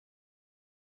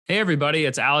Hey, everybody,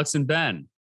 it's Alex and Ben.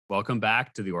 Welcome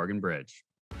back to the Oregon Bridge.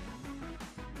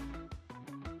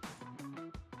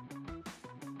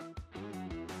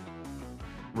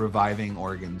 Reviving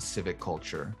Oregon's civic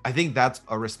culture. I think that's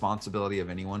a responsibility of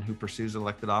anyone who pursues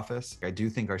elected office. I do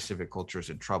think our civic culture is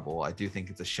in trouble. I do think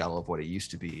it's a shell of what it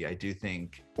used to be. I do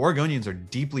think Oregonians are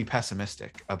deeply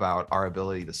pessimistic about our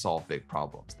ability to solve big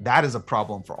problems. That is a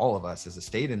problem for all of us as a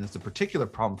state, and it's a particular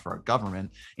problem for our government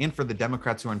and for the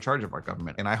Democrats who are in charge of our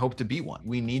government. And I hope to be one.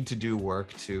 We need to do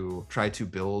work to try to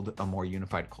build a more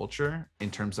unified culture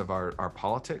in terms of our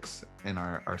politics and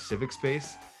our civic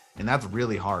space. And that's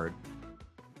really hard.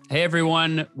 Hey,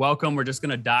 everyone. Welcome. We're just going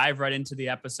to dive right into the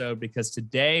episode because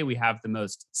today we have the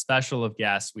most special of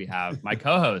guests. We have my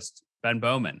co-host, Ben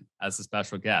Bowman, as a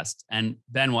special guest. And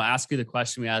Ben, we'll ask you the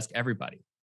question we ask everybody.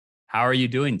 How are you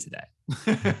doing today?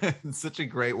 It's such a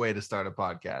great way to start a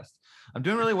podcast. I'm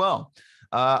doing really well.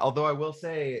 Although I will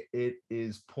say it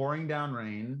is pouring down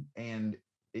rain and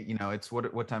it's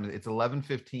what time is it? It's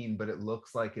 11:15, but it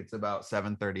looks like it's about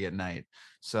 7:30 at night.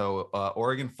 So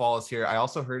Oregon fall is here. I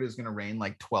also heard it's going to rain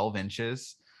like 12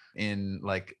 inches in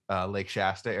Lake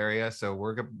Shasta area. So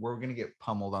we're going to get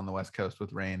pummeled on the West Coast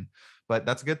with rain, but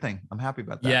that's a good thing. I'm happy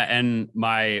about that. Yeah, and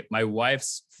my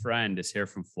wife's friend is here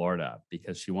from Florida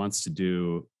because she wants to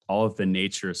do all of the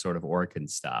nature sort of Oregon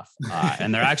stuff,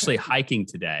 and they're actually hiking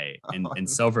today in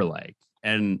Silver Lake.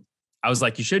 And I was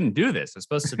like, you shouldn't do this. It's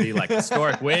supposed to be like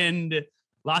historic wind,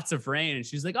 lots of rain. And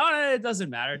she's like, oh, no, it doesn't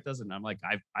matter. It doesn't. I'm like,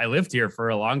 I lived here for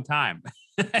a long time.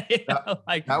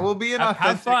 That will be an authentic,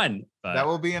 have fun. But that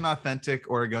will be an authentic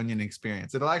Oregonian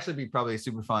experience. It'll actually be probably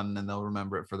super fun and they'll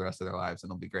remember it for the rest of their lives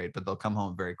and it'll be great, but they'll come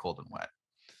home very cold and wet.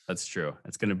 That's true.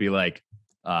 It's going to be like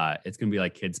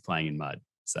kids playing in mud.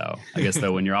 So I guess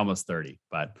though, when you're almost 30,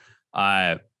 but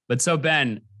so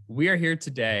Ben, we are here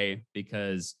today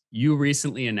because you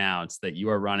recently announced that you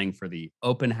are running for the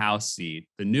open house seat,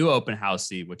 the new open house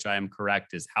seat, which I am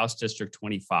correct is House District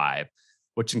 25,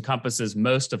 which encompasses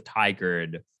most of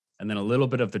Tigard and then a little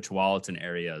bit of the Tualatin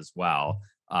area as well.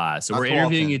 So we're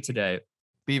interviewing you today.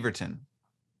 Beaverton.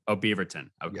 Oh, Beaverton.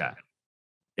 Okay.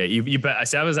 Yeah, you bet. I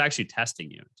said I was actually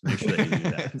testing you to make sure that you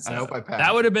knew that. So I hope I passed.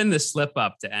 That would have been the slip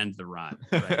up to end the run.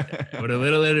 Right there. It would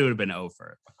have been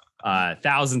over.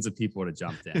 Thousands of people would have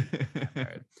jumped in.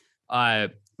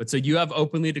 Right. But so you have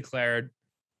openly declared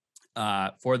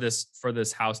for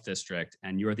this House district,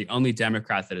 and you are the only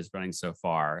Democrat that is running so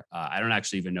far. I don't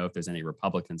actually even know if there's any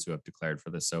Republicans who have declared for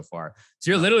this so far.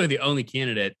 So you're literally the only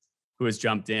candidate who has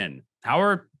jumped in. How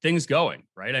are things going?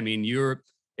 Right? I mean,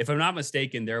 if I'm not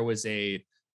mistaken, there was a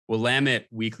Willamette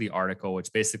Weekly article,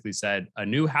 which basically said a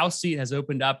new House seat has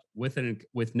opened up with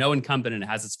no incumbent and it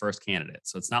has its first candidate.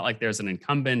 So it's not like there's an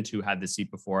incumbent who had the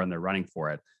seat before and they're running for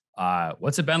it.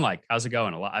 What's it been like? How's it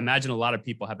going? I imagine a lot of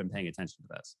people have been paying attention to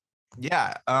this.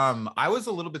 Yeah, I was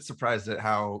a little bit surprised at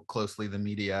how closely the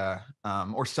media,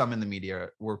 or some in the media,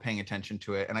 were paying attention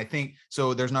to it. And I think,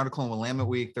 so there's an article in Willamette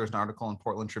Week, there's an article in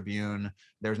Portland Tribune,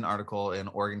 there's an article in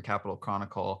Oregon Capital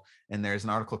Chronicle, and there's an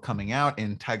article coming out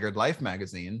in Tigard Life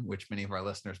magazine, which many of our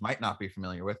listeners might not be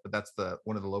familiar with, but that's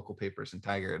one of the local papers in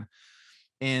Tigard.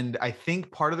 And I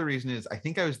think part of the reason is I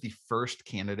think I was the first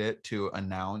candidate to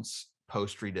announce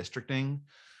post redistricting,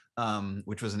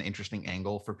 which was an interesting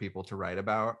angle for people to write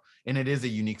about. And it is a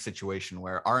unique situation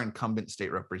where our incumbent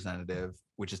state representative,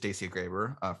 which is Dacia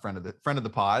Graber, a friend of the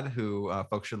pod, who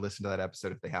folks should listen to that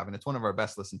episode if they haven't. It's one of our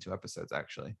best listened to episodes,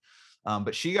 actually.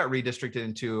 But she got redistricted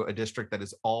into a district that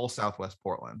is all Southwest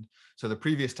Portland. So the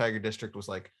previous Tigard district was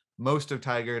like most of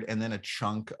Tigard and then a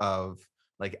chunk of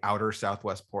like outer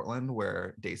Southwest Portland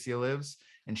where Dacia lives.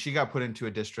 And she got put into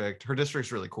a district. Her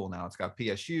district's really cool now. It's got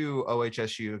PSU,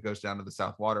 OHSU, it goes down to the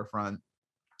South Waterfront.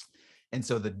 And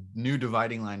so the new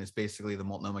dividing line is basically the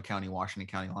Multnomah County,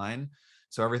 Washington County line.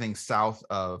 So everything south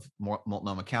of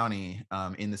Multnomah County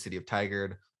in the city of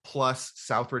Tigard, plus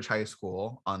Southridge High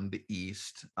School on the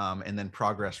east, and then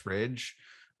Progress Ridge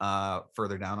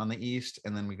further down on the east.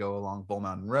 And then we go along Bull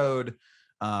Mountain Road.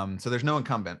 So there's no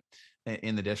incumbent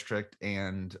in the district.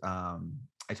 And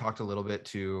I talked a little bit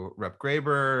to Rep.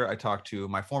 Graber. I talked to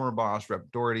my former boss, Rep.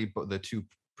 Doherty, the two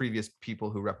previous people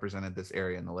who represented this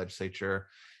area in the legislature.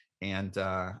 And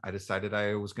I decided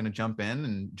I was going to jump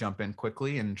in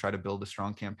quickly and try to build a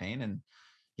strong campaign. And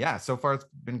yeah, so far it's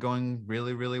been going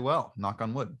really, really well. Knock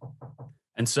on wood.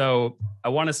 And so I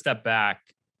want to step back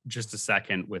just a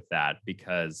second with that,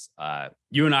 because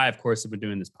you and I, of course, have been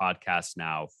doing this podcast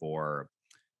now for,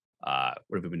 what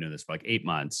have we been doing this for, like 8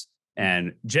 months?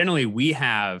 And generally we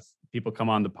have people come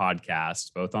on the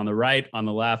podcast, both on the right, on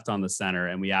the left, on the center,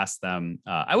 and we ask them,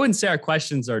 I wouldn't say our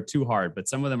questions are too hard, but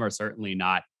some of them are certainly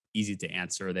not easy to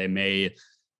answer. They may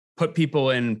put people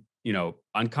in,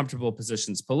 uncomfortable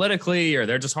positions politically, or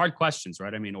they're just hard questions,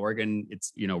 right? I mean, Oregon,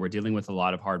 it's, we're dealing with a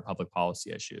lot of hard public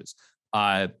policy issues.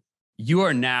 You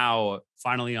are now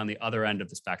finally on the other end of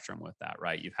the spectrum with that,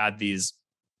 right? You've had these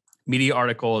media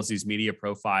articles, these media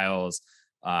profiles.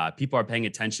 People are paying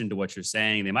attention to what you're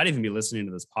saying. They might even be listening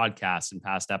to this podcast and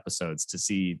past episodes to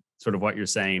see sort of what you're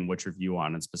saying, what's your view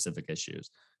on specific issues.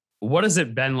 What has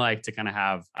it been like to kind of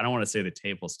have, I don't want to say the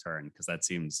tables turn, because that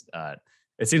seems,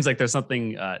 it seems like there's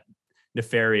something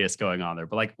nefarious going on there,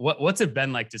 but like, what's it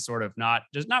been like to sort of not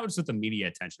just with the media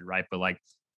attention, right? But like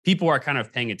people are kind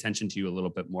of paying attention to you a little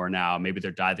bit more now. Maybe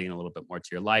they're diving in a little bit more to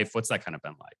your life. What's that kind of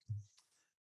been like?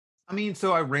 I mean,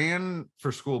 so I ran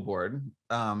for school board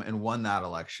and won that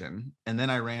election. And then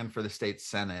I ran for the state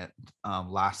Senate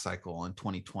last cycle in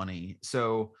 2020.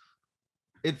 So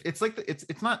it's like,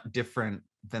 it's not different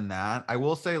than that. I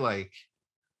will say, like,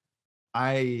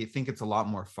 I think it's a lot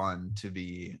more fun to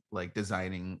be like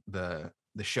designing the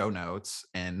show notes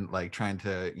and like trying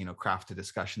to, craft a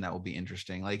discussion that will be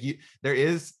interesting. Like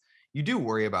you do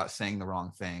worry about saying the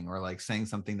wrong thing, or like saying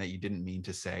something that you didn't mean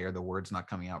to say, or the words not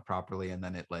coming out properly. And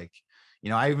then it like,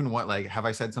 I even want, like, have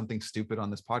I said something stupid on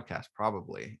this podcast?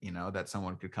 Probably, that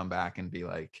someone could come back and be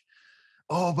like,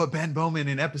 oh, but Ben Bowman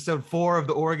in episode 4 of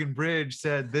the Oregon Bridge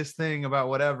said this thing about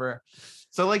whatever.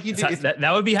 So like you do,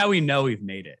 that would be how we know we've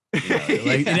made it.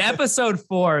 Like in episode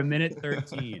 4, minute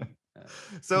 13.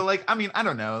 So like, I mean, I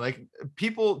don't know, like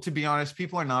to be honest,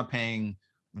 people are not paying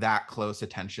that close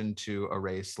attention to a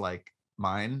race like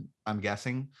mine, I'm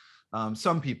guessing.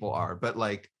 Some people are, but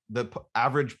like the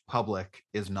average public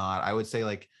is not. I would say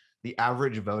like the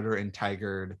average voter in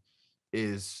Tigard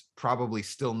is probably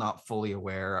still not fully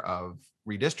aware of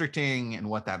redistricting and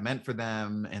what that meant for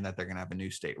them, and that they're going to have a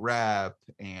new state rep.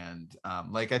 And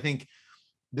like, I think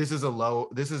this is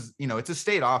it's a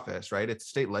state office, right? It's a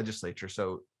state legislature.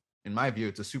 So in my view,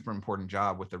 it's a super important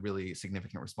job with a really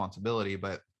significant responsibility,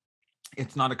 but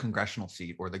it's not a congressional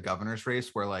seat or the governor's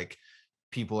race where like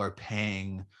people are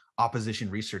paying opposition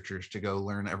researchers to go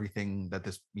learn everything that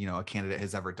this, a candidate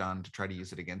has ever done to try to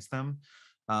use it against them.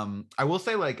 I will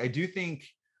say, like, I do think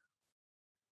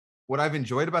what I've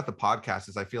enjoyed about the podcast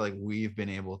is I feel like we've been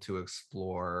able to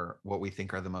explore what we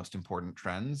think are the most important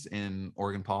trends in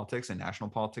Oregon politics and national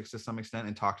politics to some extent,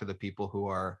 and talk to the people who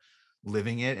are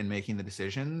living it and making the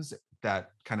decisions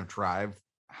that kind of drive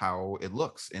how it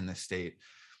looks in the state.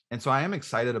 And so I am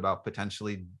excited about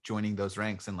potentially joining those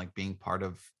ranks and like being part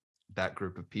of that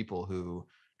group of people who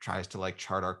tries to like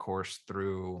chart our course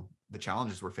through the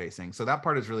challenges we're facing. So that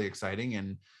part is really exciting.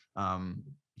 And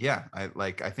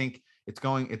I think it's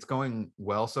going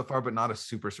well so far, but not a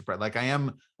super surprise. Like I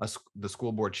am the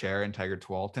school board chair in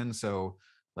Tigard-Tualatin. So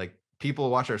like people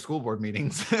watch our school board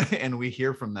meetings and we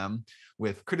hear from them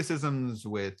with criticisms,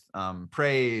 with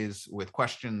praise, with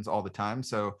questions all the time.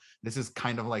 So this is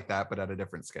kind of like that, but at a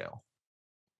different scale.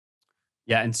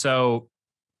 Yeah. And so,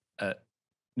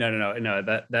 no,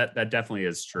 that definitely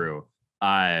is true.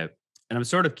 And I'm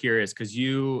sort of curious because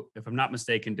you, if I'm not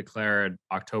mistaken, declared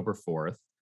October 4th.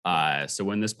 So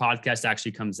when this podcast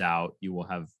actually comes out, you will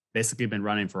have basically been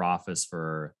running for office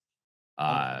for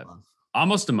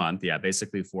almost a month. Yeah,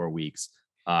 basically 4 weeks.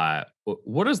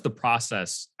 What does the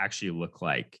process actually look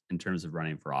like in terms of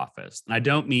running for office? And I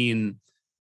don't mean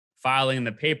filing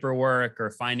the paperwork or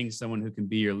finding someone who can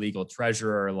be your legal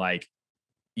treasurer. Like,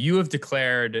 you have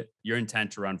declared your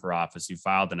intent to run for office. You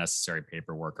filed the necessary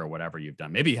paperwork or whatever you've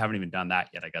done. Maybe you haven't even done that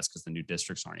yet, I guess, because the new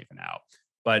districts aren't even out.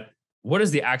 But what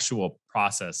does the actual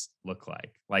process look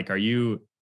like? Like, are you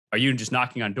just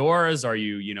knocking on doors? Are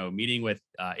you, meeting with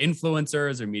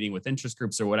influencers or meeting with interest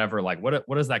groups or whatever? Like, what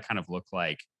does that kind of look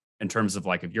like in terms of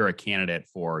like, if you're a candidate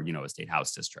for, a state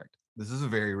house district? This is a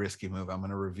very risky move. I'm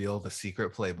going to reveal the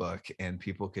secret playbook, and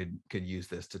people could use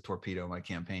this to torpedo my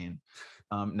campaign.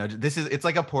 No, these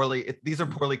are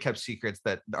poorly kept secrets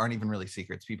that aren't even really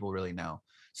secrets. People really know.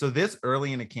 So this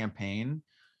early in a campaign,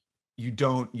 you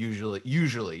don't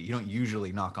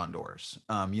usually knock on doors.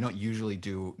 You don't usually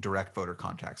do direct voter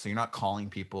contact. So you're not calling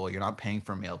people, you're not paying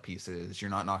for mail pieces,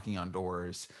 you're not knocking on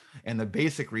doors. And the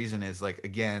basic reason is, like,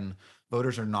 again,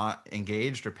 voters are not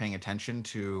engaged or paying attention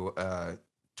to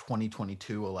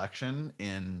 2022 election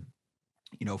in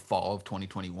fall of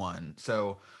 2021.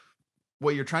 So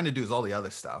what you're trying to do is all the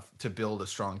other stuff to build a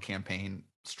strong campaign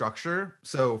structure.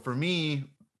 So for me,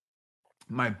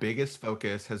 my biggest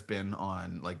focus has been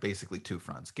on like basically two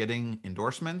fronts: getting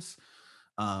endorsements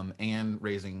and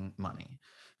raising money,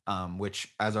 which,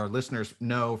 as our listeners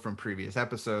know from previous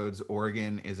episodes,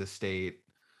 Oregon is a state,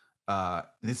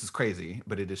 this is crazy,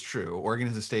 but it is true. Oregon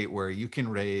is a state where you can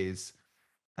raise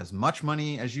as much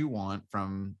money as you want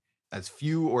from as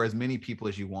few or as many people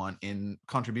as you want in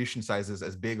contribution sizes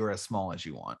as big or as small as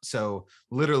you want. So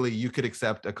literally you could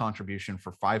accept a contribution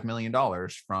for $5 million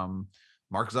from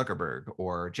Mark Zuckerberg,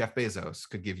 or Jeff Bezos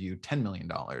could give you $10 million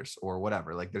or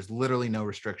whatever. Like there's literally no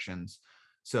restrictions.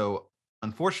 So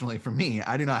unfortunately for me,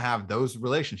 I do not have those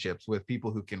relationships with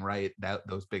people who can write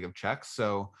those big of checks.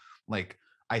 So like,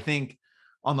 I think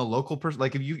on the local person,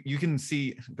 like if you can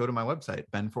see, go to my website,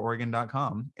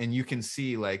 benfororegon.com, and you can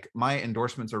see like my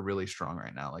endorsements are really strong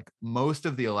right now. Like most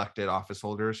of the elected office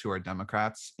holders who are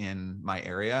Democrats in my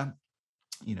area,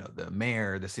 you know, the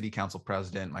mayor, the city council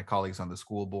president, my colleagues on the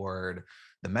school board,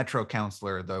 the metro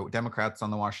councilor, the Democrats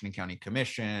on the Washington County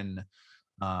Commission,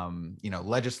 you know,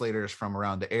 legislators from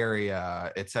around the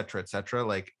area, et cetera,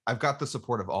 like I've got the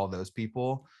support of all those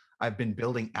people. I've been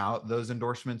building out those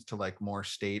endorsements to like more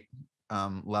state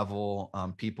level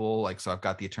people. Like, so I've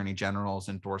got the attorney general's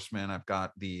endorsement. I've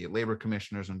got the labor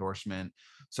commissioner's endorsement.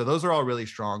 So those are all really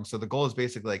strong. So the goal is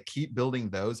basically like keep building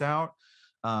those out.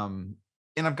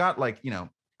 And I've got like, you know,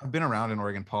 I've been around in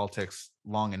Oregon politics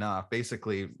long enough,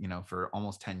 basically, you know, for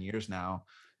almost 10 years now.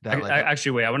 That like,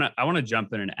 actually, wait, I want to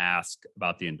jump in and ask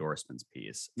about the endorsements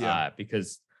piece. Yeah.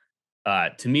 Because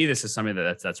to me, this is something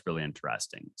that's really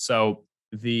interesting. So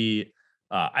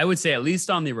I would say, at least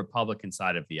on the Republican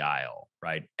side of the aisle,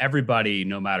 right? Everybody,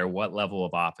 no matter what level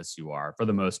of office you are, for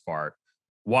the most part,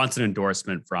 wants an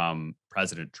endorsement from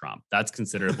President Trump. That's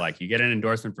considered like you get an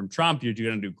endorsement from Trump, you're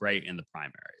going to do great in the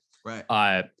primary.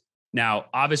 Right. Now,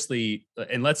 obviously,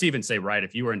 and let's even say, right,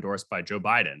 if you were endorsed by Joe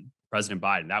Biden, President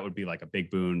Biden, that would be like a big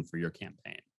boon for your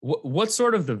campaign. What's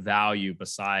sort of the value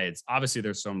besides, obviously,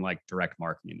 there's some like direct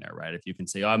marketing there, right? If you can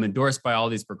say, oh, I'm endorsed by all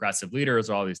these progressive leaders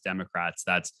or all these Democrats,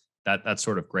 that's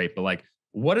sort of great. But like,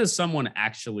 what is someone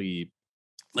actually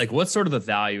like? What's sort of the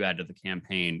value add to the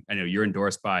campaign? I know you're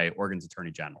endorsed by Oregon's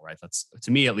Attorney General, right? That's,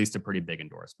 to me, at least a pretty big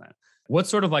endorsement. What's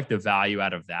sort of like the value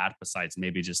out of that besides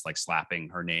maybe just like slapping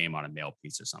her name on a mail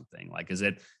piece or something? Like,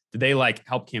 do they like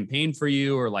help campaign for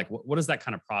you, or like what is that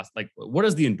kind of process? Like, what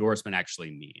does the endorsement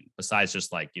actually mean besides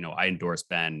just like, you know, I endorse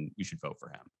Ben, you should vote for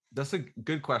him? That's a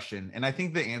good question. And I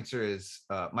think the answer is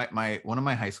one of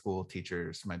my high school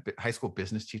teachers, my high school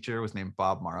business teacher, was named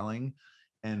Bob Marling.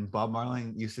 And Bob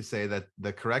Marling used to say that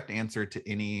the correct answer to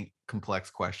any complex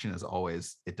question is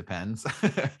always, it depends.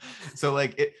 So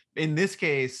like in this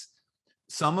case,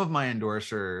 some of my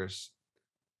endorsers,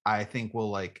 I think will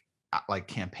like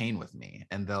campaign with me,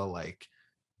 and they'll like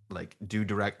do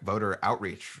direct voter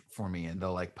outreach for me, and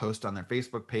they'll like post on their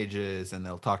Facebook pages, and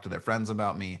they'll talk to their friends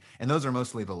about me. And those are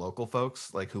mostly the local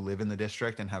folks like who live in the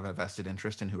district and have a vested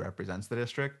interest in who represents the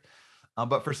district.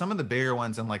 But for some of the bigger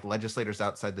ones and like legislators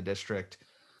outside the district,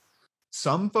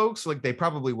 some folks like they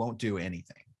probably won't do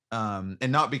anything.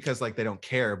 And not because like they don't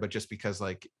care, but just because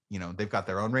like, you know, they've got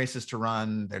their own races to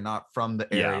run. They're not from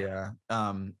the area.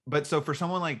 Yeah. But so for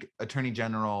someone like Attorney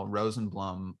General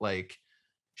Rosenblum, like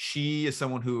she is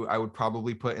someone who I would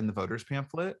probably put in the voters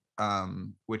pamphlet,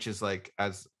 which is like,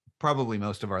 as probably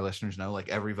most of our listeners know, like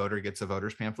every voter gets a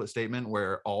voters pamphlet statement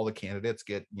where all the candidates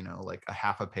get, you know, like a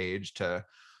half a page to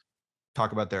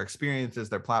talk about their experiences,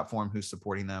 their platform, who's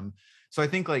supporting them. So I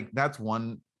think like that's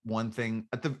one thing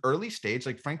at the early stage.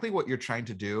 Like, frankly, what you're trying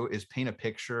to do is paint a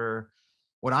picture.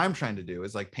 What I'm trying to do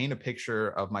is like paint a picture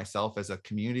of myself as a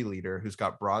community leader who's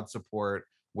got broad support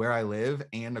where I live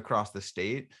and across the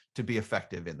state to be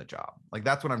effective in the job. Like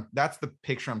that's the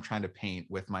picture I'm trying to paint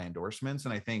with my endorsements.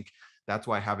 And I think that's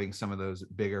why having some of those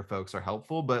bigger folks are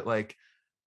helpful. But like,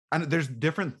 there's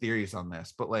different theories on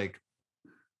this, but like,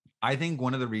 I think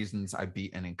one of the reasons I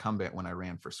beat an incumbent when I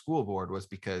ran for school board was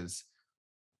because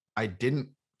I didn't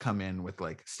come in with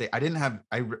like I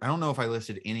don't know if I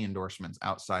listed any endorsements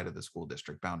outside of the school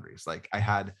district boundaries. Like I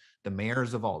had the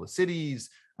mayors of all the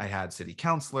cities, I had city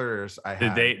councilors.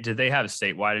 Did they have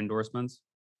statewide endorsements?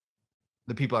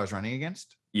 The people I was running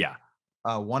against? Yeah.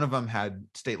 One of them had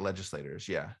state legislators.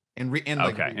 Yeah. And okay,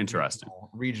 like interesting.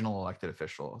 Regional elected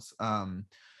officials.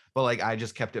 But like I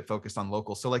just kept it focused on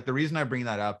local. So like the reason I bring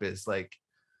that up is like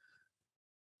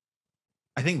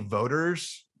I think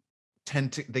voters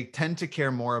tend to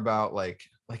care more about like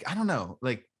I don't know,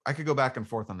 like I could go back and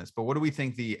forth on this, but what do we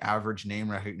think the average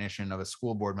name recognition of a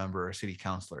school board member or city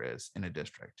councilor is in a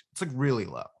district? It's like really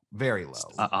low, very low.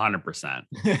 100%.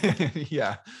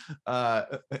 Yeah.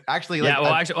 Actually, yeah.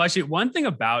 Like, actually, one thing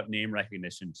about name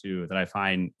recognition too that I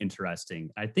find interesting.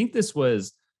 I think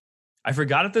I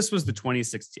forgot if this was the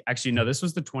 2016. Actually, no, this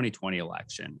was the 2020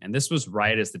 election, and this was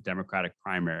right as the Democratic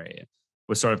primary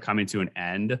was sort of coming to an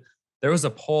end. There was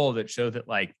a poll that showed that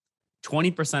like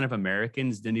 20% of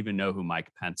Americans didn't even know who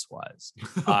Mike Pence was,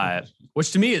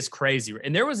 which to me is crazy.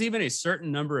 And there was even a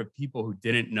certain number of people who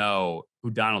didn't know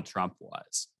who Donald Trump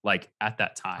was, like at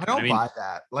that time. I don't buy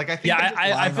that. Like, I think,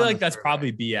 I feel like that's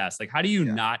probably BS. Like, how do you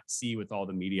not see with all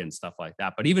the media and stuff like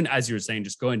that? But even as you were saying,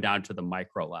 just going down to the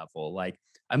micro level, like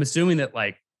I'm assuming that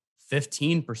like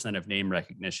 15% of name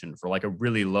recognition for like a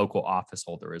really local office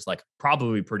holder is like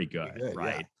probably pretty good,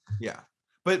 right? Yeah.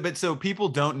 But so people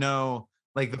don't know.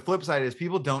 Like, the flip side is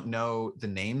people don't know the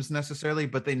names necessarily,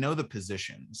 but they know the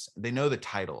positions, they know the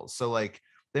titles. So like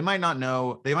they might not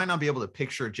be able to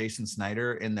picture Jason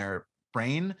Snyder in their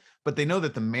brain, but they know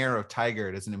that the mayor of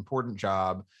Tigard is an important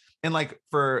job. And like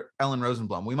for Ellen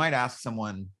Rosenblum, we might ask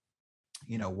someone,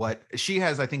 you know, what she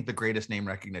has, I think, the greatest name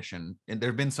recognition. And there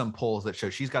have been some polls that show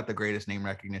she's got the greatest name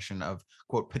recognition of,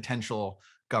 quote, potential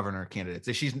governor candidates.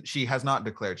 She has not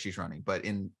declared she's running, but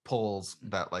in polls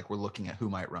that like we're looking at who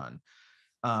might run.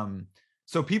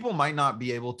 So people might not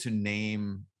be able to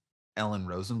name Ellen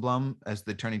Rosenblum as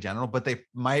the attorney general, but they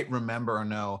might remember or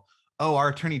know, oh, our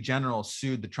attorney general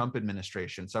sued the Trump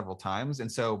administration several times.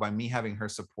 And so by me having her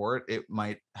support, it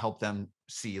might help them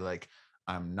see, like,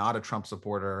 I'm not a Trump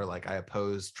supporter. Like, I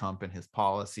oppose Trump and his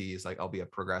policies. Like, I'll be a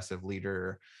progressive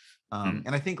leader. And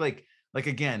I think like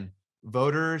again,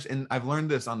 voters, and I've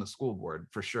learned this on the school board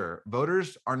for sure,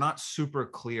 voters are not super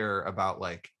clear about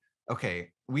like, okay,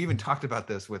 we even talked about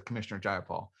this with Commissioner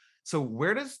Jayapal. So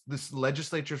where does this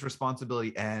legislature's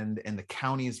responsibility end and the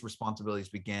county's responsibilities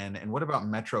begin? And what about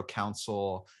Metro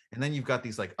Council? And then you've got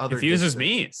these like other confuses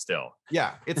me still.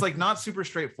 Yeah, it's like not super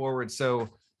straightforward. So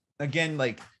again,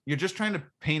 like you're just trying to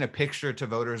paint a picture to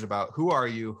voters about who are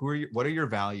you, what are your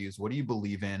values, what do you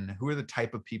believe in, who are the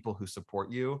type of people who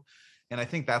support you. And I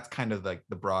think that's kind of like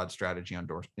the broad strategy on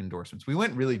endorsements. We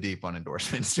went really deep on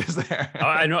endorsements just there. Oh,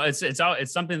 I know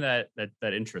it's something that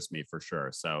interests me for sure.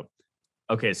 So,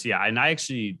 okay, so yeah, and I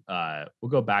actually we'll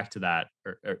go back to that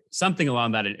or something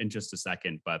along that in just a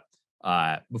second. But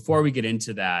before we get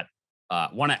into that,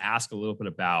 want to ask a little bit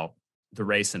about the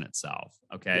race in itself.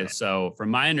 Okay, so from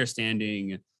my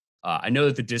understanding, I know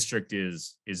that the district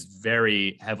is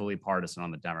very heavily partisan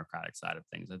on the Democratic side of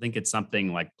things. I think it's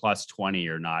something like plus 20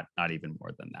 or not even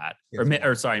more than that,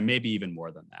 or sorry, maybe even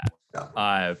more than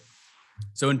that.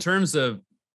 So in terms of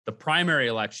the primary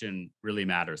election really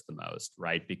matters the most,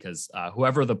 right? Because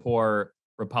whoever the poor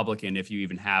Republican, if you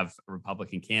even have a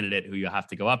Republican candidate who you have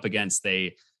to go up against,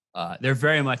 they're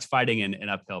very much fighting an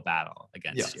uphill battle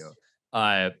against you.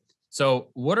 So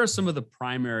what are some of the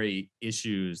primary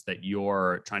issues that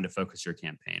you're trying to focus your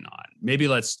campaign on? Maybe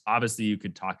obviously you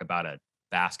could talk about a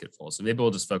basket full. So maybe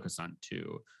we'll just focus on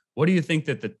two. What do you think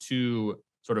that the two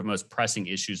sort of most pressing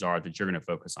issues are that you're going to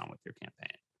focus on with your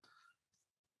campaign?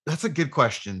 That's a good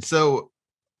question. So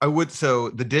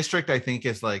the district, I think,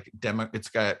 is like it's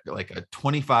got like a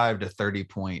 25 to 30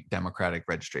 point Democratic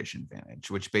registration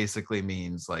advantage, which basically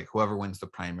means like whoever wins the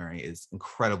primary is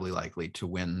incredibly likely to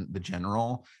win the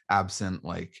general, absent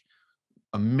like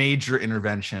a major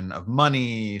intervention of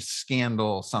money,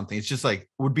 scandal, something. It's just like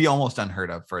would be almost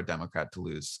unheard of for a Democrat to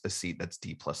lose a seat that's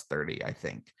D plus 30, I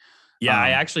think. Yeah,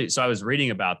 I was reading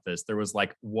about this. There was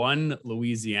like one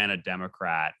Louisiana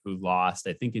Democrat who lost,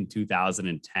 I think in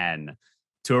 2010,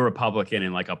 to a Republican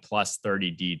in like a plus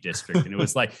 30D district. And it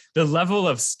was like the level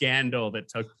of scandal that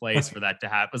took place for that to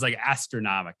happen was like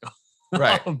astronomical.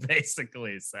 Right.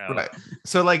 Basically. So, right.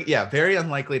 So like, yeah, very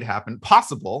unlikely to happen.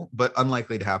 Possible, but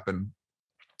unlikely to happen.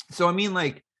 So, I mean,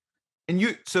 like,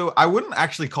 so I wouldn't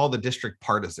actually call the district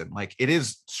partisan. Like, it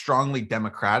is strongly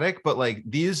Democratic, but like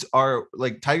these are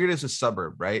like Tigard is a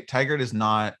suburb, right? Tigard is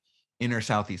not inner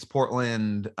Southeast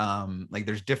Portland. Like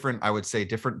there's different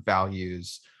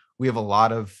values. We have a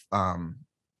lot of,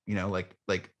 like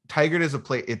Tigard is a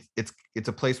place. It's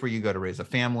a place where you go to raise a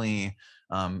family.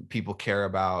 People care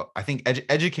about. I think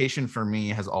education for me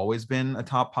has always been a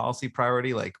top policy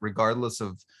priority. Like regardless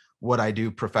of what I do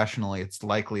professionally, it's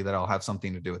likely that I'll have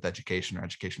something to do with education or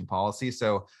education policy.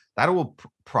 So that will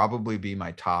probably be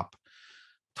my top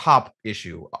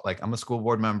issue. Like I'm a school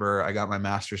board member. I got my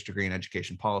master's degree in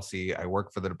education policy. I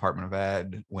worked for the Department of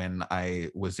Ed when I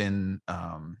was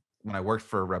when I worked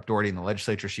for Rep. Doherty in the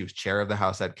legislature. She was chair of the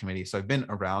House Ed Committee. So I've been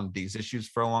around these issues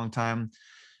for a long time.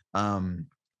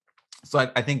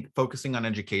 So I think focusing on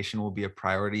education will be a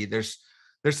priority. There's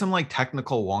some like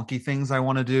technical wonky things I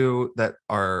want to do that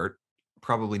are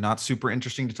probably not super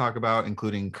interesting to talk about,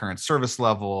 including current service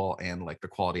level and like the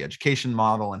quality education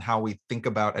model and how we think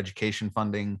about education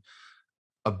funding.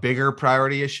 A bigger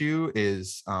priority issue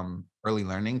is early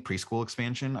learning, preschool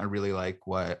expansion. I really like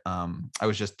what I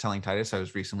was just telling Titus. I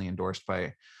was recently endorsed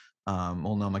by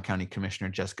Multnomah County Commissioner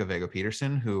Jessica Vega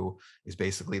Peterson, who is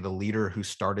basically the leader who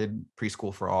started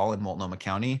Preschool for All in Multnomah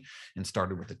County and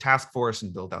started with the task force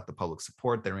and built out the public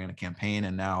support. They ran a campaign,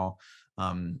 and now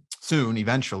soon,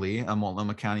 eventually,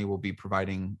 Multnomah County will be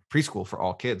providing preschool for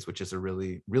all kids, which is a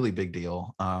really, really big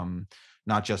deal.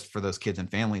 Not just for those kids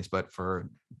and families, but for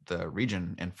the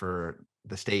region and for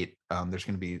the state. There's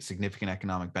going to be significant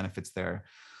economic benefits there.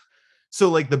 So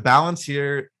like the balance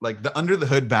here, like the under the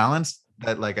hood balance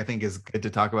that like I think is good to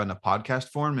talk about in a podcast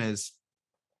form is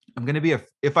I'm going to be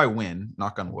if I win,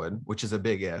 knock on wood, which is a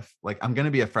big if, like I'm going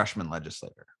to be a freshman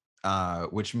legislator,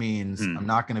 which means I'm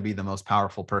not going to be the most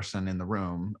powerful person in the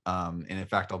room. And in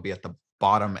fact, I'll be at the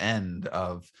bottom end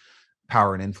of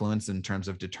power and influence in terms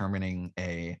of determining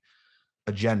a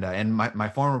agenda. And my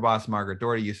former boss, Margaret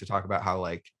Doherty, used to talk about how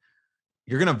like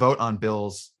you're going to vote on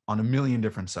bills on a million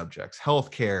different subjects: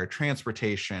 healthcare,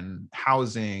 transportation,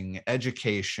 housing,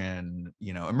 education,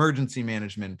 emergency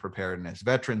management, preparedness,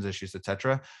 veterans issues,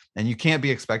 etc. And you can't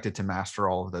be expected to master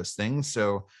all of those things.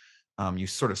 So you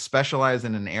sort of specialize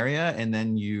in an area, and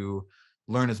then you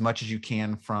learn as much as you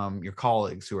can from your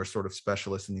colleagues who are sort of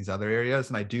specialists in these other areas.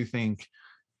 And I do think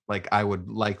like I would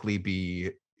likely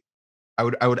be I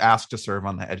would ask to serve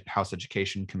on the House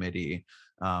Education Committee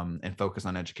and focus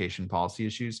on education policy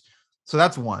issues. So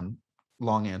that's one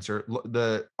long answer.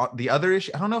 The other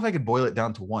issue, I don't know if I could boil it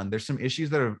down to one. There's some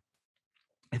issues that are,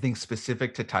 I think,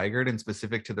 specific to Tigard and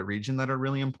specific to the region that are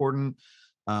really important.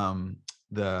 So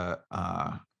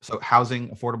housing,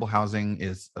 affordable housing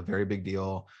is a very big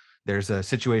deal. There's a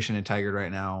situation in Tigard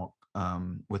right now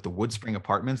with the Wood Spring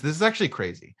apartments. This is actually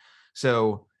crazy.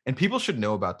 So, and people should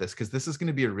know about this because this is going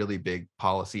to be a really big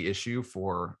policy issue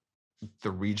for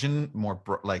the region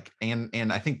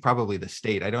and I think probably the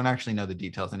state. I don't actually know the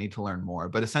details. I need to learn more,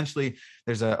 but essentially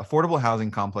there's an affordable housing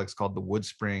complex called the Wood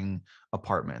Spring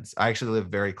Apartments. I actually live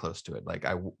very close to it. Like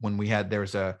there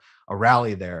was a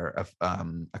rally there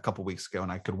a couple weeks ago,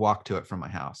 and I could walk to it from my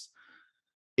house.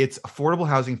 It's affordable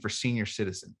housing for senior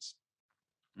citizens.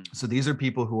 So these are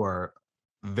people who are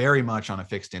very much on a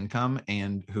fixed income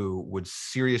and who would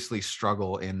seriously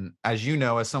struggle in, as you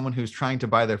know, as someone who's trying to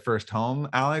buy their first home,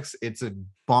 Alex, it's a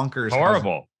bonkers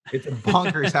horrible. It's a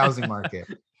bonkers housing market.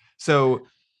 So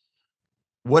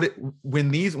when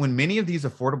many of these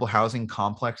affordable housing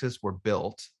complexes were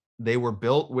built, they were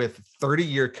built with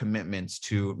 30-year commitments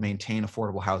to maintain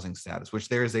affordable housing status, which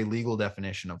there is a legal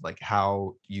definition of like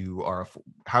how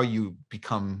you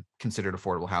become considered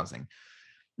affordable housing.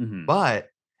 Mm-hmm. But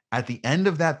at the end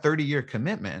of that 30-year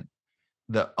commitment,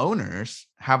 the owners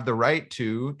have the right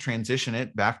to transition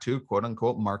it back to quote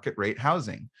unquote market rate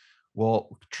housing.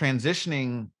 Well,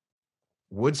 transitioning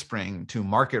Wood Spring to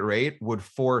market rate would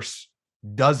force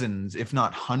dozens, if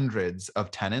not hundreds,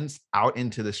 of tenants out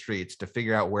into the streets to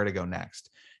figure out where to go next.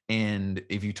 And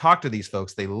if you talk to these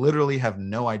folks, they literally have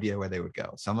no idea where they would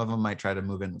go. Some of them might try to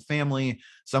move in with family.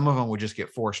 Some of them would just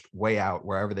get forced way out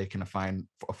wherever they can find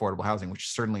affordable housing, which is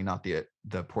certainly not the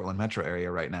Portland metro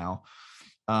area right now.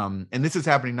 And this is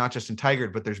happening not just in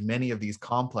Tigard, but there's many of these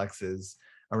complexes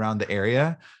around the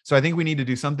area. So I think we need to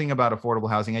do something about affordable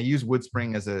housing. I use Wood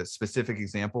Spring as a specific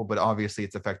example, but obviously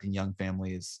it's affecting young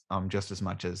families just as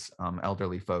much as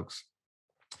elderly folks.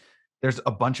 There's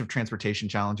a bunch of transportation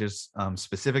challenges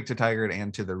specific to Tigard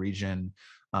and to the region.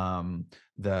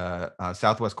 The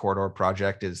Southwest Corridor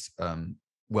project is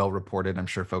well reported. I'm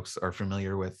sure folks are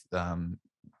familiar with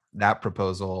that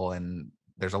proposal, and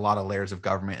there's a lot of layers of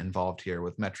government involved here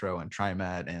with Metro and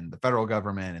TriMet and the federal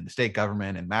government and the state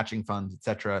government and matching funds, et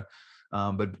cetera.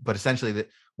 But essentially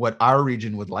what our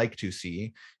region would like to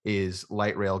see is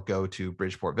light rail go to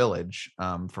Bridgeport Village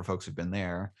for folks who've been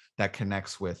there, that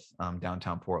connects with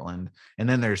downtown Portland. And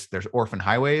then there's orphan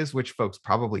highways, which folks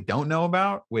probably don't know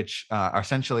about, which are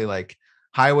essentially like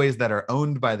highways that are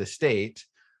owned by the state,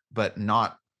 but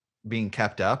not being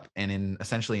kept up and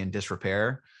essentially in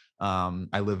disrepair.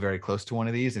 I live very close to one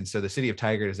of these. And so the city of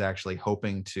Tigard is actually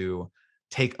hoping to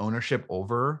take ownership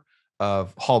over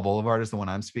of Hall Boulevard, is the one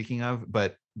I'm speaking of,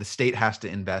 but the state has to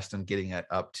invest in getting it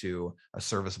up to a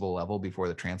serviceable level before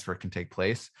the transfer can take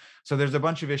place. So there's a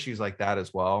bunch of issues like that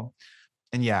as well.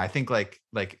 And yeah, I think like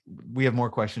we have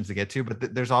more questions to get to,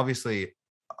 but there's obviously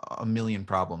a million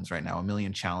problems right now, a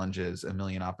million challenges, a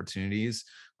million opportunities.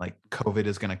 Like the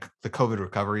COVID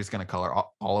recovery is going to color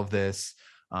all of this.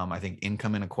 I think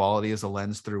income inequality is a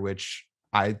lens through which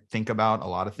I think about a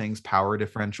lot of things. Power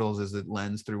differentials is a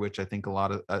lens through which I think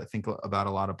about a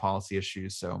lot of policy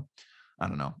issues. So I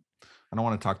don't know. I don't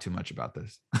want to talk too much about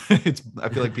this. I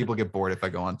feel like people get bored if I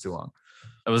go on too long.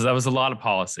 That was a lot of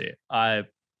policy.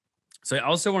 So I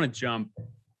also want to jump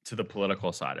to the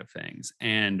political side of things.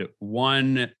 And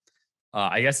one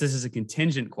I guess this is a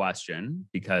contingent question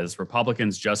because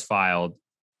Republicans just filed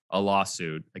a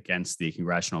lawsuit against the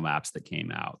congressional maps that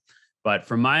came out. But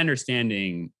from my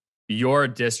understanding, your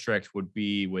district would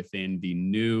be within the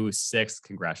new 6th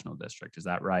congressional district. Is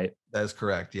that right? That is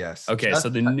correct. Yes. Okay. So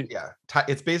the new,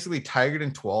 it's basically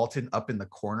Tigard-Tualatin up in the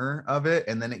corner of it.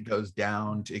 And then it goes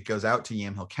down, it goes out to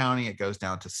Yamhill County. It goes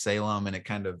down to Salem, and it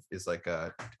kind of is like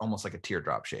almost like a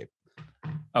teardrop shape.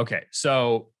 Okay.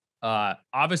 So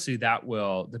obviously that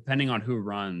will, depending on who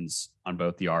runs on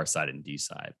both the R side and D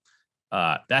side,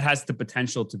 that has the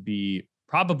potential to be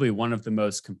probably one of the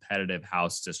most competitive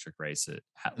House district races,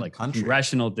 like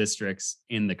congressional districts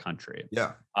in the country.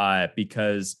 Yeah.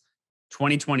 Because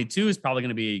 2022 is probably going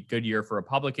to be a good year for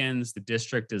Republicans. The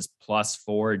district is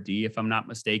 +4D, if I'm not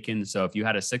mistaken. So if you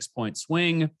had a 6-point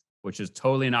swing, which is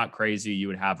totally not crazy, you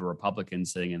would have a Republican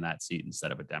sitting in that seat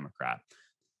instead of a Democrat.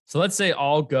 So let's say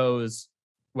all goes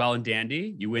well and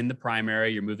dandy. You win the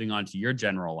primary. You're moving on to your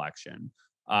general election.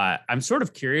 I'm sort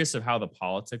of curious of how the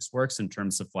politics works in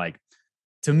terms of like,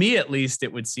 to me, at least,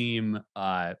 it would seem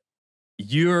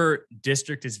your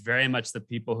district is very much the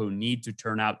people who need to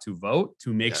turn out to vote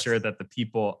to make sure that the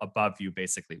people above you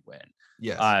basically win.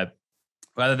 Yes.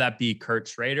 Whether that be Kurt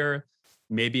Schrader,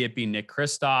 maybe it be Nick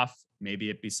Kristof, maybe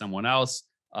it be someone else,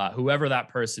 whoever that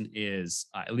person is,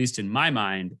 at least in my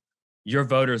mind, your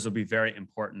voters will be very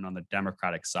important on the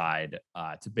Democratic side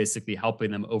to basically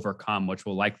helping them overcome, which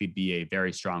will likely be a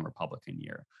very strong Republican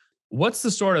year. What's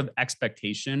the sort of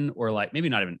expectation, or like maybe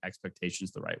not even expectation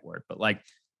is the right word, but like,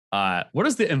 what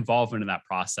does the involvement in that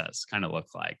process kind of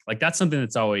look like? Like that's something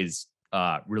that's always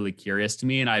really curious to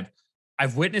me. And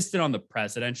I've witnessed it on the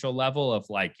presidential level of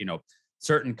like, you know,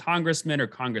 certain congressmen or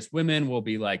congresswomen will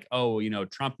be like, oh, you know,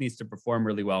 Trump needs to perform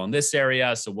really well in this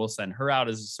area, so we'll send her out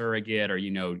as a surrogate, or,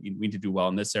 you know, you need to do well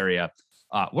in this area.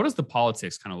 What does the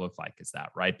politics kind of look like? Is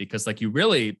that right? Because like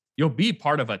you'll be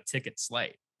part of a ticket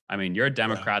slate. I mean, you're a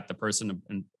Democrat, the person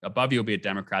above you will be a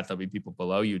Democrat. There'll be people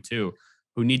below you too,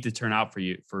 who need to turn out for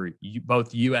you,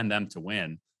 both you and them to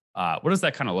win. What does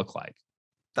that kind of look like?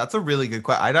 That's a really good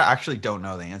question. I actually don't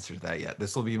know the answer to that yet.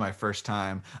 This will be my first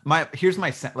time. Here's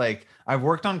my like, I've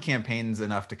worked on campaigns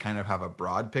enough to kind of have a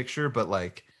broad picture, but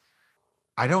like,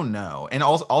 I don't know. And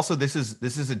also this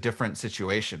is a different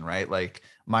situation, right? Like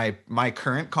my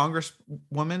current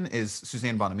congresswoman is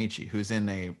Suzanne Bonamici, who's in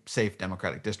a safe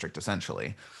Democratic district,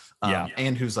 essentially.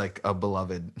 And who's like a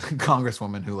beloved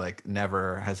congresswoman who like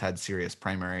never has had serious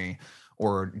primary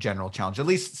or general challenge, at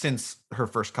least since her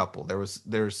first couple.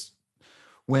 There's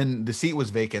when the seat was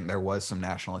vacant, there was some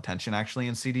national attention actually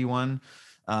in CD1.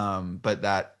 But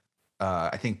that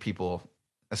I think people,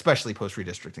 especially post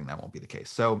redistricting, that won't be the case.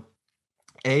 So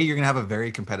you're going to have a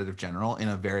very competitive general in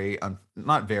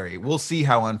a we'll see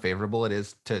how unfavorable it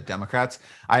is to Democrats.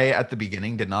 I, at the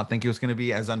beginning, did not think it was going to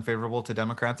be as unfavorable to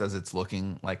Democrats as it's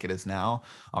looking like it is now.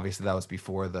 Obviously, that was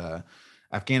before the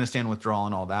Afghanistan withdrawal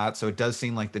and all that. So it does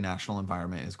seem like the national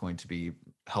environment is going to be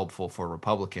helpful for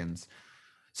Republicans.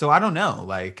 So I don't know.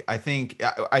 Like, I think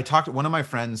I talked to one of my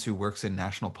friends who works in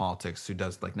national politics, who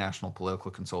does like national political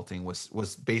consulting,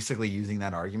 was basically using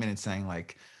that argument and saying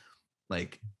like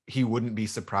he wouldn't be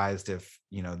surprised if,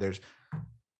 you know,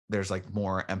 there's like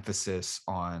more emphasis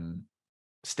on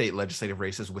state legislative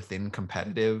races within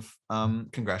competitive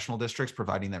congressional districts,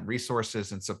 providing them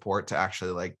resources and support to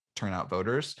actually like turn out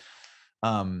voters.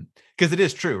 Because it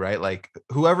is true, right? Like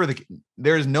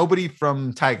there's nobody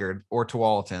from Tigard or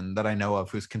Tualatin that I know of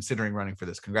who's considering running for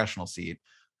this congressional seat.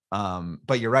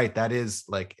 But you're right, that is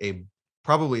like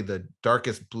probably the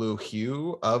darkest blue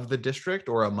hue of the district,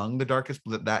 or among the darkest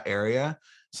blue, that area.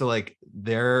 So like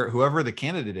whoever the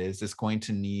candidate is going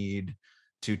to need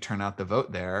to turn out the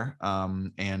vote there,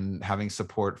 and having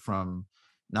support from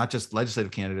not just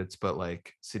legislative candidates, but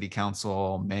like city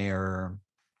council, mayor,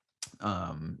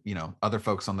 you know, other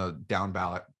folks on the down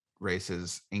ballot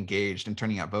races engaged in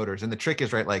turning out voters. And the trick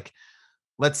is, right, like,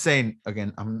 let's say,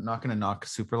 again, I'm not going to knock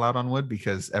super loud on wood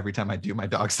because every time I do, my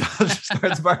dog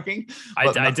starts barking.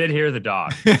 I did hear the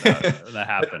dog. That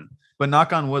happened. But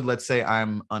knock on wood, let's say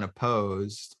I'm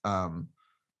unopposed. The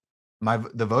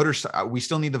voters, we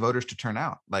still need the voters to turn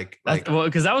out. Well,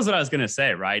 because that was what I was going to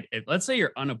say, right? Let's say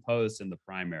you're unopposed in the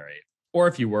primary, or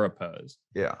if you were opposed,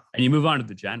 and you move on to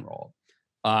the general,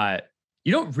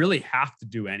 you don't really have to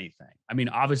do anything. I mean,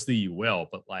 obviously you will,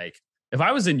 but like, if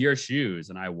I was in your shoes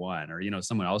and I won, or, you know,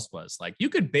 someone else was, like, you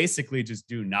could basically just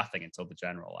do nothing until the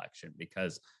general election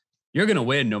because you're going to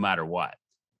win no matter what.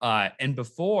 And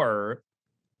before,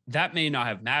 that may not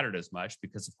have mattered as much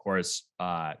because, of course,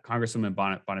 Congresswoman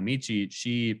Bonamici,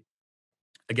 she,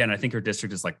 again, I think her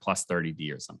district is like plus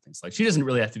 30D or something. So like, she doesn't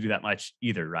really have to do that much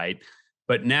either, right?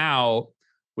 But now,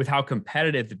 with how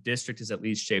competitive the district is at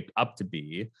least shaped up to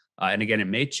be, and again, it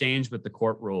may change with the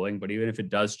court ruling, but even if it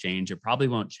does change, it probably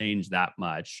won't change that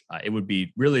much. It would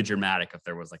be really dramatic if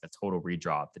there was like a total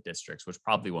redraw of the districts, which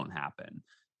probably won't happen.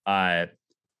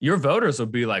 Your voters will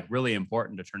be like really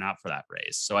important to turn out for that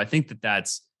race. So I think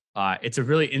that's it's a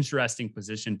really interesting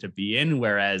position to be in.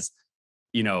 Whereas,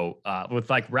 with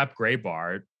like Rep.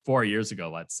 Graybar 4 years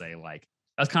ago, let's say, like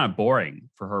that's kind of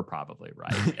boring for her, probably,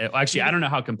 right? Actually, I don't know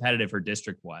how competitive her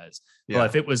district was. But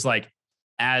if it was like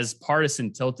as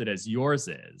partisan tilted as yours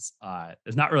is,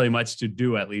 there's not really much to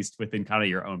do, at least within kind of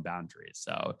your own boundaries.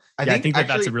 So I think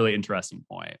that's a really interesting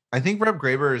point. I think Rep.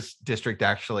 Graybar's district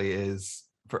actually is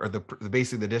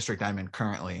basically the district I'm in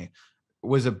currently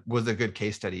was a good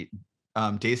case study.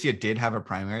 Dacia did have a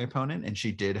primary opponent and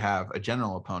she did have a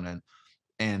general opponent,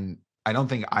 and I don't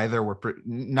think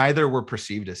neither were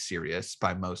perceived as serious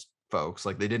by most folks.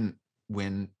 Like they didn't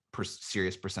win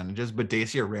serious percentages, but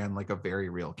Dacia ran like a very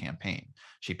real campaign.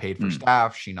 She paid for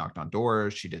staff, she knocked on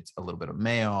doors, she did a little bit of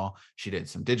mail, she did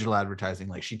some digital advertising.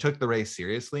 Like she took the race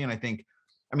seriously. And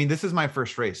I mean, this is my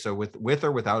first race. So with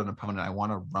or without an opponent, I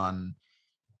want to run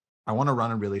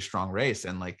a really strong race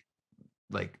and like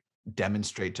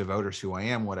demonstrate to voters who I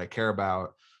am, what I care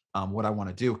about, what I want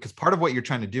to do. Because part of what you're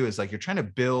trying to do is like you're trying to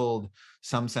build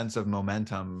some sense of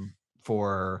momentum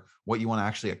for what you want to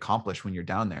actually accomplish when you're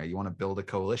down there. You want to build a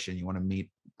coalition, you want to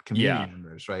meet community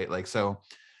members, right? Like so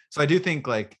I do think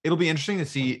like it'll be interesting to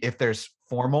see if there's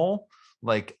formal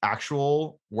like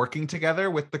actual working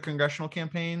together with the congressional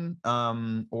campaign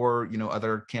or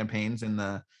other campaigns in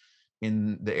the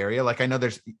area. Like I know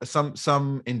there's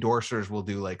some endorsers will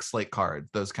do like slate cards,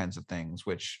 those kinds of things,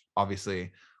 which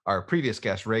obviously our previous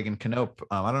guest Reagan Canope,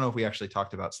 I don't know if we actually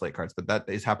talked about slate cards, but that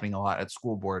is happening a lot at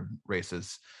school board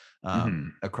races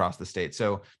across the state.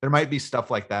 So there might be stuff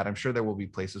like that. I'm sure there will be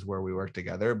places where we work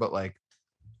together, but like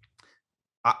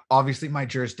obviously my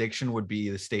jurisdiction would be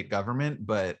the state government,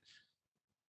 but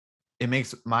it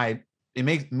makes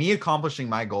me accomplishing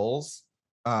my goals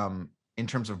in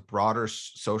terms of broader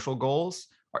social goals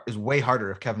is way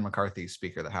harder if Kevin McCarthy is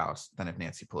Speaker of the House than if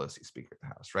Nancy Pelosi is Speaker of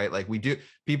the House, right? Like we do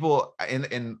people,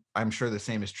 and I'm sure the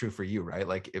same is true for you, right?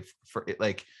 Like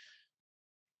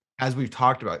as we've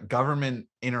talked about, government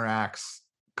interacts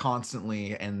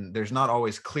constantly and there's not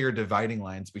always clear dividing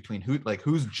lines between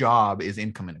whose job is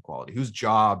income inequality, whose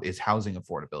job is housing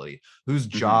affordability, whose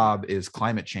job is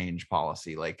climate change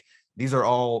policy. Like these are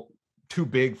all too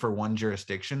big for one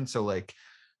jurisdiction. So like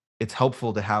it's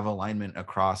helpful to have alignment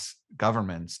across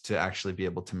governments to actually be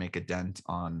able to make a dent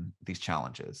on these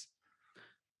challenges.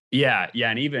 Yeah.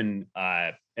 And even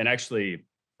and actually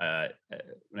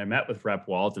when I met with Rep.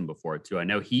 Walton before too, I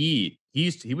know he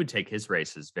would take his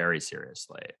races very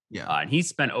seriously. And he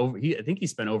spent over I think he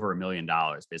spent over $1 million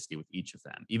basically with each of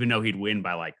them, even though he'd win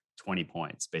by like 20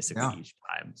 points basically each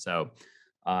time. So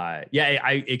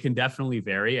it can definitely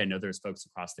vary. I know there's folks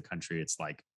across the country, it's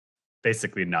like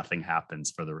basically nothing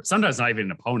happens sometimes not even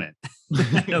an opponent.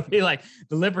 It'll be like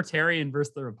the Libertarian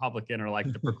versus the Republican, or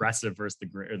like the Progressive versus the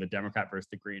Green, or the Democrat versus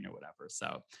the Green, or whatever.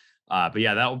 So, but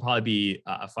yeah, that will probably be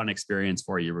a fun experience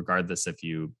for you, regardless if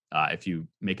you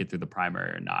make it through the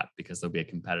primary or not, because there'll be a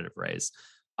competitive race.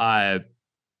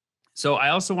 So I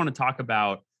also want to talk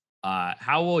about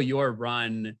how will your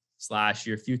run /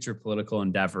 your future political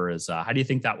endeavors, how do you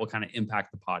think that will kind of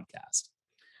impact the podcast?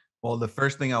 Well, the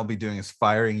first thing I'll be doing is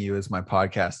firing you as my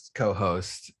podcast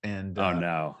co-host. And oh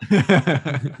no,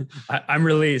 I'm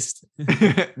released.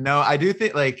 No, I do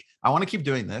think like I want to keep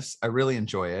doing this. I really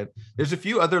enjoy it. There's a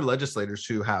few other legislators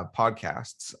who have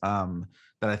podcasts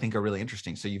that I think are really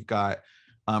interesting. So you've got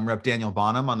Rep. Daniel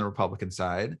Bonham on the Republican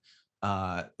side.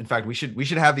 In fact, we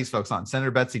should have these folks on.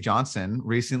 Senator Betsy Johnson,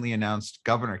 recently announced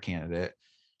governor candidate.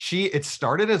 It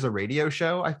started as a radio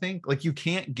show, I think. Like you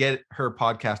can't get her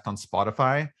podcast on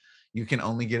Spotify. You can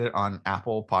only get it on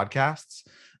Apple Podcasts.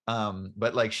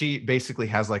 But like she basically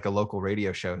has like a local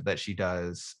radio show that she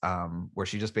does where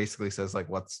she just basically says like,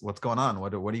 what's going on?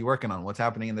 What are you working on? What's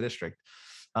happening in the district?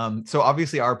 So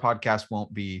obviously our podcast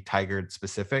won't be Tigard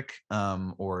specific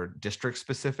or district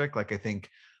specific. Like I think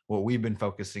what we've been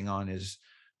focusing on is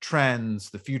trends,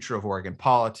 the future of Oregon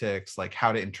politics, like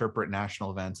how to interpret national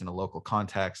events in a local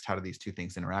context. How do these two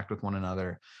things interact with one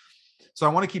another? So I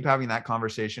want to keep having that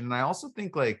conversation. And I also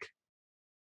think like,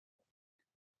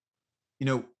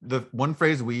 the one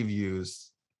phrase we've used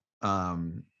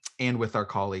and with our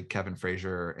colleague Kevin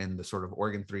Frazier in the sort of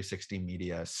Oregon 360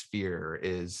 media sphere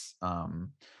is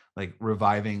like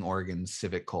reviving Oregon's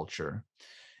civic culture.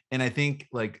 And I think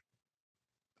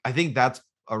that's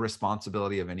a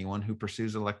responsibility of anyone who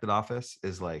pursues elected office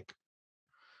is like,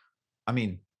 I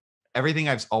mean, everything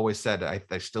I've always said,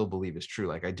 I still believe is true.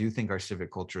 Like, I do think our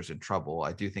civic culture is in trouble.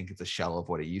 I do think it's a shell of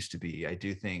what it used to be. I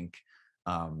do think,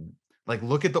 like,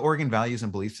 look at the Oregon Values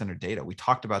and Belief Center data. We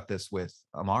talked about this with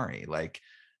Amari. Like,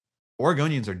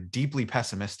 Oregonians are deeply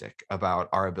pessimistic about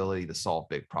our ability to solve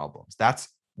big problems.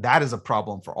 That is a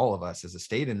problem for all of us as a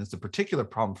state, and it's a particular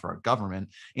problem for our government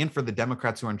and for the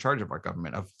Democrats who are in charge of our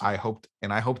government. I hope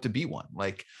to be one.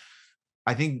 Like,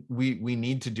 I think we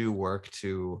need to do work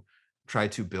to try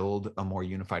to build a more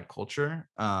unified culture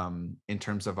in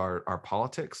terms of our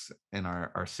politics and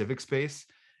our civic space.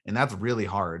 And that's really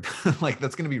hard. Like,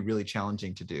 that's going to be really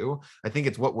challenging to do. I think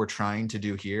it's what we're trying to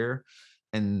do here,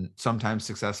 and sometimes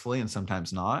successfully and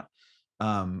sometimes not.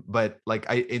 But like,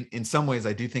 in some ways,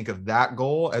 I do think of that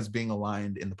goal as being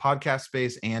aligned in the podcast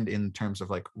space and in terms of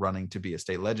like running to be a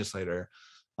state legislator.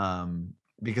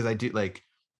 Because I do, like,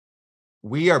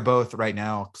 we are both right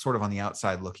now sort of on the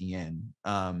outside looking in.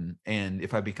 And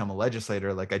if I become a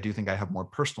legislator, like, I do think I have more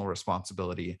personal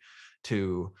responsibility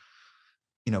to,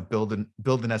 you know, build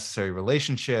the necessary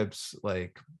relationships,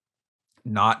 like,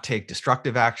 not take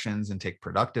destructive actions and take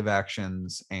productive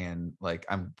actions. And like,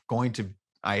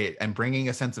 I am bringing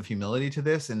a sense of humility to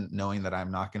this, and knowing that I'm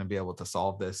not going to be able to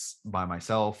solve this by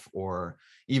myself, or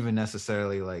even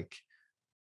necessarily like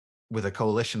with a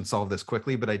coalition solve this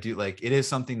quickly. But I do, like, it is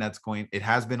something it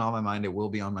has been on my mind. It will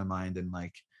be on my mind. And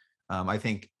like, I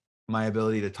think my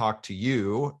ability to talk to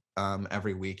you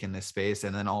every week in this space,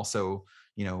 and then also,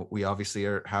 you know, we obviously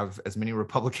have as many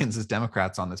Republicans as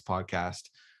Democrats on this podcast.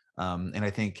 And I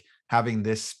think having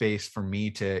this space for me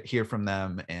to hear from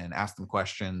them and ask them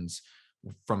questions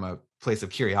from a place of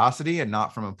curiosity, and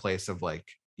not from a place of like,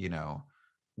 you know,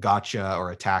 gotcha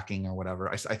or attacking or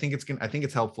whatever. I think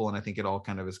it's helpful, and I think it all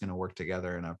kind of is going to work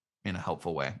together in a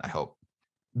helpful way, I hope.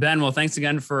 Ben, well, thanks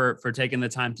again for taking the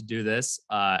time to do this.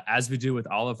 As we do with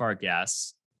all of our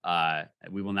guests,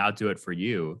 we will now do it for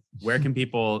you. Where can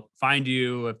people find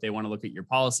you if they want to look at your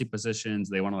policy positions,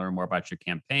 they want to learn more about your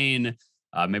campaign?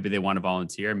 Maybe they want to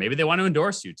volunteer. Maybe they want to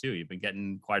endorse you too. You've been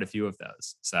getting quite a few of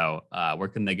those. So where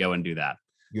can they go and do that?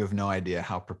 You have no idea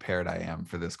how prepared I am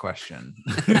for this question.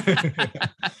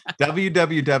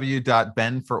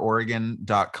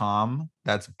 www.benfororegon.com.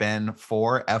 That's Ben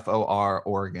for FOR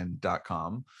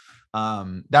Oregon.com.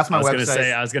 That's my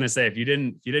website. I was gonna say if you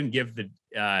didn't give the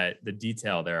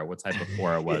detail there, what type of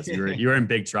for it was, you're in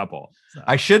big trouble. So.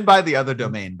 I should buy the other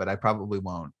domain, but I probably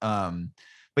won't.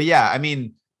 But yeah, I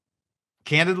mean,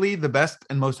 candidly, the best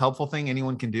and most helpful thing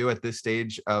anyone can do at this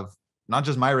stage of not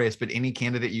just my race, but any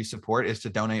candidate you support, is to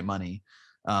donate money.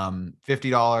 $50,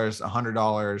 $100,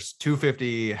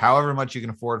 $250, however much you can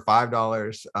afford,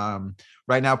 $5.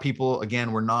 Right now, people,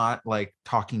 again, we're not like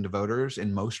talking to voters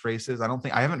in most races.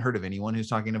 I haven't heard of anyone who's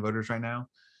talking to voters right now.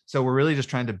 So we're really just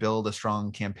trying to build a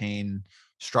strong campaign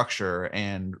structure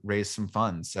and raise some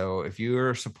funds. So if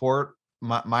you support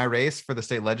my race for the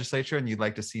state legislature and you'd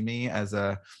like to see me as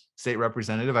a state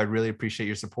representative, I really appreciate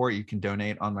your support. You can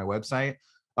donate on my website.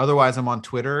 Otherwise, I'm on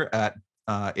Twitter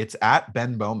it's at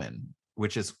Ben Bowman,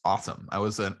 which is awesome. I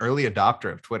was an early adopter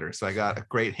of Twitter, so I got a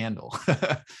great handle.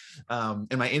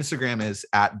 And my Instagram is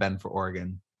at Ben for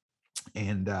Oregon.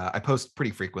 And I post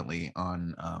pretty frequently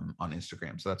on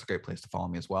Instagram, so that's a great place to follow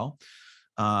me as well.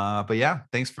 But yeah,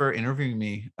 thanks for interviewing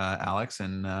me, Alex.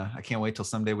 And I can't wait till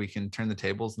someday we can turn the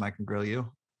tables and I can grill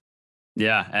you.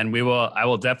 Yeah, and I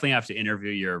will definitely have to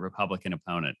interview your Republican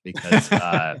opponent, because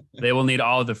they will need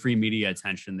all of the free media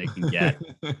attention they can get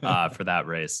for that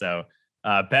race. So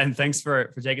Ben, thanks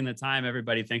for taking the time.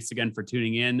 Everybody, thanks again for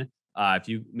tuning in. If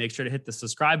you make sure to hit the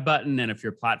subscribe button, and if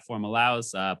your platform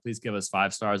allows, please give us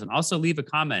 5 stars, and also leave a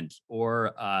comment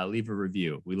or leave a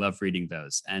review. We love reading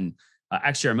those. And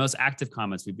actually, our most active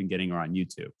comments we've been getting are on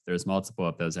YouTube. There's multiple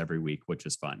of those every week, which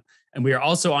is fun. And we are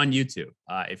also on YouTube.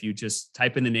 If you just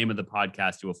type in the name of the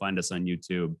podcast, you will find us on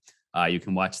YouTube. You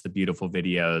can watch the beautiful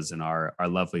videos and our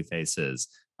lovely faces,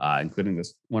 including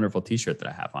this wonderful t-shirt that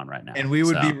I have on right now. And we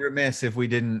would be remiss if we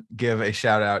didn't give a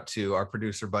shout out to our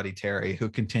producer, buddy Terry, who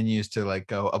continues to like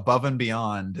go above and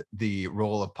beyond the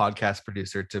role of podcast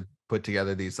producer to put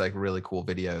together these like really cool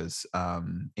videos,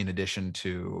 in addition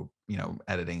to, you know,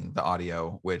 editing the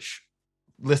audio, which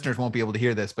listeners won't be able to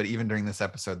hear this, but even during this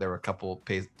episode, there were a couple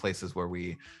places where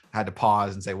we had to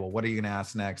pause and say, well, what are you going to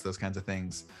ask next? Those kinds of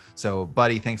things. So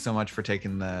buddy, thanks so much for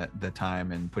taking the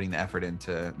time and putting the effort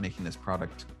into making this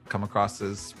product come across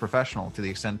as professional to the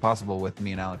extent possible, with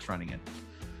me and Alex running it.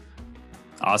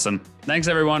 Awesome. Thanks,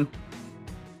 everyone.